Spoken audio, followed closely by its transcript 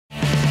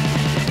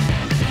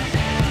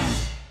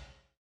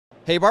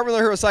Hey, Bart Miller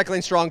here with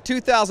Cycling Strong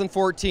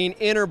 2014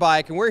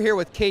 Interbike, and we're here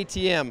with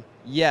KTM.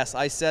 Yes,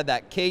 I said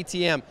that,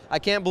 KTM. I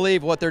can't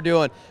believe what they're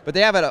doing, but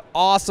they have an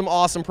awesome,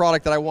 awesome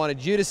product that I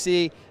wanted you to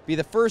see, be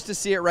the first to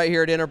see it right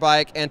here at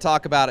Interbike and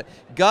talk about it.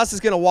 Gus is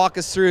going to walk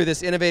us through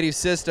this innovative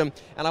system,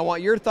 and I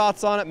want your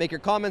thoughts on it. Make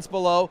your comments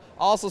below.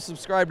 Also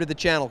subscribe to the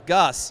channel.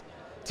 Gus,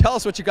 tell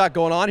us what you got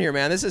going on here,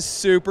 man. This is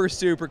super,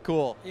 super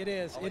cool. It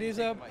is. It is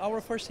our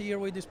first year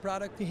with this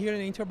product here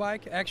in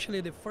Interbike.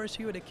 Actually, the first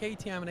year with the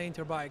KTM and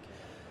Interbike.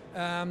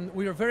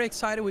 We are very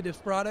excited with this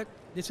product.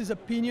 This is a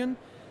pinion.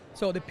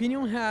 So the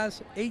pinion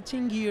has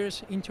 18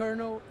 gears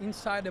internal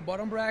inside the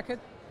bottom bracket.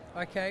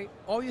 Okay,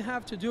 all you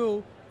have to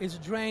do is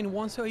drain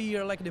once a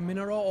year like the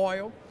mineral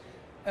oil.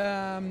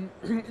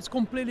 It's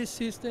completely the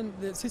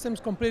system is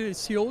completely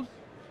sealed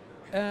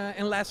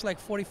and lasts like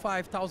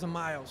 45,000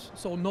 miles.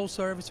 So no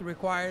service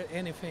required,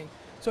 anything.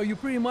 So you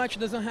pretty much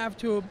doesn't have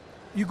to,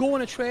 you go on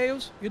the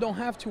trails, you don't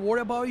have to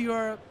worry about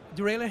your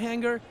derailleur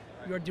hanger,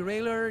 your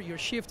derailleur, your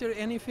shifter,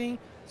 anything.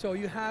 So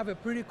you have a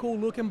pretty cool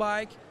looking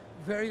bike,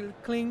 very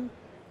clean,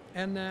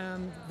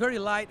 and very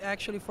light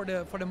actually for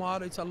the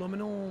model. It's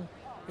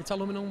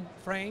aluminum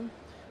frame,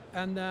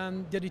 and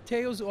the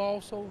details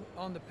also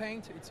on the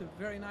paint. It's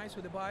very nice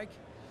with the bike,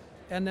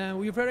 and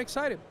we're very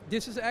excited.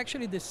 This is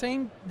actually the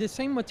same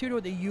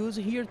material they use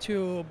here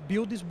to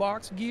build this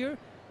box gear,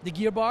 the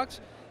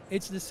gearbox.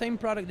 It's the same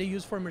product they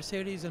use for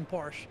Mercedes and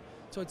Porsche.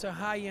 So it's a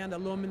high-end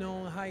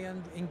aluminum,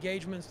 high-end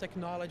engagements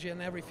technology and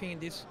everything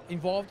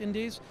involved in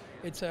this.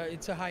 It's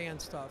a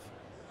high-end stuff.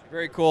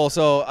 Very cool.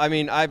 So, I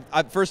mean,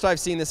 I've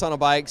seen this on a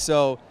bike,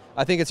 so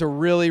I think it's a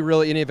really,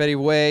 really innovative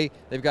way.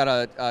 They've got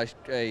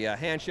a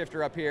hand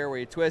shifter up here where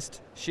you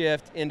twist,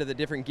 shift into the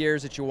different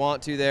gears that you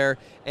want to there,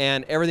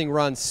 and everything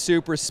runs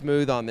super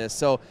smooth on this.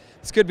 So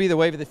this could be the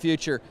wave of the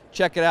future.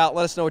 Check it out.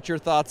 Let us know what your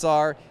thoughts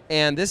are.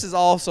 And this has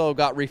also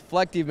got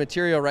reflective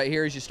material right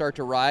here as you start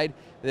to ride.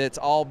 It's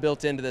all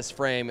built into this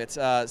frame. It's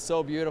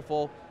so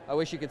beautiful. I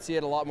wish you could see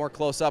it a lot more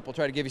close up. We'll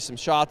try to give you some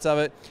shots of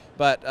it,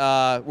 but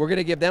we're going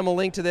to give them a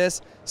link to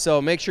this,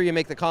 so make sure you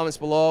make the comments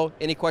below.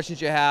 Any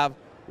questions you have,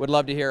 would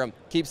love to hear them.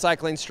 Keep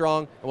cycling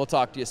strong, and we'll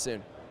talk to you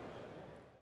soon.